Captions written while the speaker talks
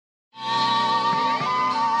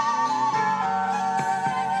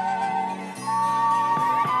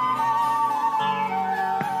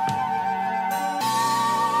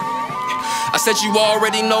said you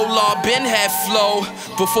already know law been had flow.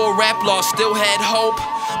 Before rap law still had hope.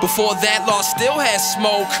 Before that law still had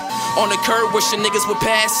smoke. On the curb wishing niggas would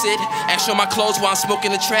pass it. Ash on my clothes while I'm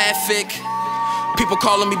smoking the traffic. People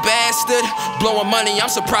calling me bastard, blowing money,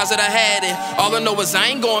 I'm surprised that I had it. All I know is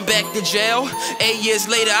I ain't going back to jail. 8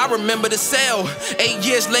 years later, I remember the cell. 8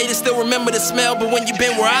 years later, still remember the smell. But when you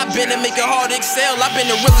been where I've been, it make it hard to excel. I've been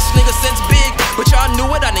the realest nigga since Big, but y'all knew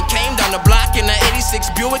it. I done came down the block in the 86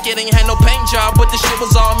 Buick. It ain't had no paint job, but the shit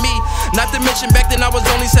was all me. Not to mention back then I was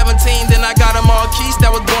only 17. Then I got them all keys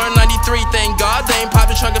that was born in 93. Thank God they ain't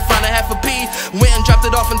popped the trunk and find a half a P. Went and dropped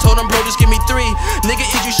it off and told them, bro, just give me 3. Nigga,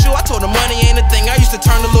 is you sure? I told him money ain't a thing. I used to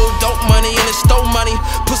turn a little dope money into stole money.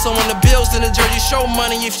 Put some on the bills, then the Jersey show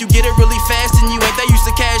money. If you get it really fast and you ain't that used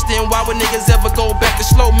to cash, then why would niggas ever go back to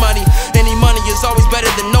slow money? Any money is always better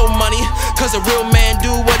than no money, cause a real man do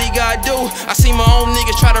what he gotta do. I seen my own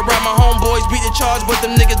niggas try to rob my homeboys, beat the charge, but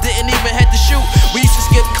them niggas didn't even have to shoot. We used to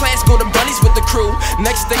skip class, go to bunnies with the crew.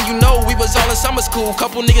 Next thing you know, we was all in summer school.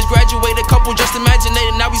 Couple niggas graduated, couple just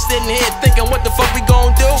imaginated. Now we sitting here thinking what the fuck we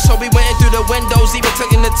gon' do. So we went in through the windows, even took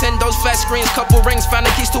in Nintendos, flat screens, couple rings, found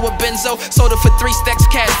the keys to a Benzo. Sold it for 3 stacks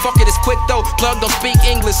cash, fuck it, it's quick though. Plug don't speak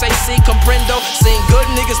English, AC comprendo. Seen good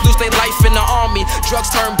niggas lose their life in the army. Drugs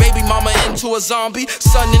turn baby mama into a zombie.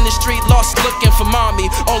 Son in the street lost looking for mommy.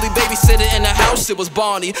 Only babysitter in the house, it was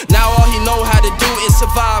Barney. Now all he know how to do is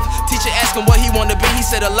survive. Teacher asked him what he wanna be, he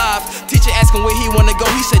said alive. Teacher asked him where he wanna go,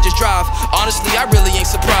 he said just drive. Honestly, I really ain't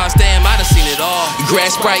surprised, damn, I done seen it all.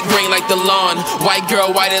 Grass bright green like the lawn. White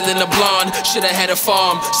girl whiter than the blonde. Shoulda had a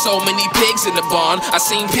farm, so many pigs in the barn. I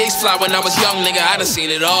seen pigs fly when I was young, nigga, I done seen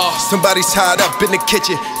it all. Somebody's tied up in the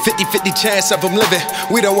kitchen, 50-50 chance of them living.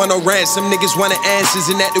 We don't want no ransom, niggas wanted answers.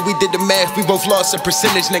 And after we did the math, we both lost a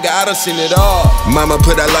percentage, nigga, I done seen it all. Mama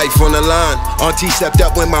put her life on the line. Auntie stepped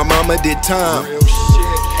up when my mama did time.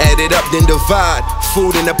 Add it up, then divide.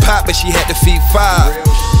 Food in the pot, but she had to feed 5.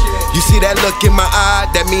 You see that look in my eye?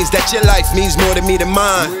 That means that your life means more to me than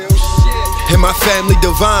mine. And my family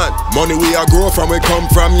divine. Money we all grow from, we come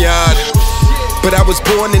from yard. But I was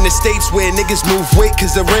born in the States where niggas move weight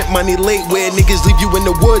cause the rent money late. Where niggas leave you in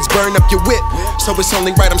the woods, burn up your whip. So it's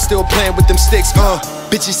only right I'm still playing with them sticks,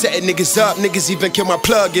 Bitches setting niggas up, niggas even kill my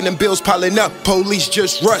plug and them bills piling up. Police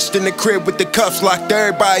just rushed in the crib with the cuffs, locked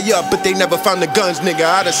everybody up, but they never found the guns, nigga,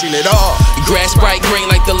 I done seen it all. Grass bright green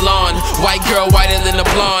like the lawn. White girl whiter than the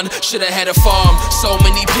blonde. Shoulda had a farm, so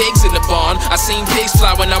many pigs in the barn. I seen pigs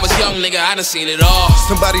fly when I was young, nigga, I done seen it all.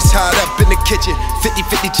 Somebody's tied up in the kitchen,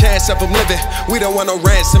 50-50 chance of them living. We don't want no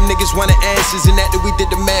ransom, niggas wanted answers. And after we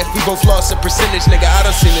did the math, we both lost a percentage, nigga, I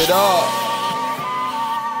done seen it all.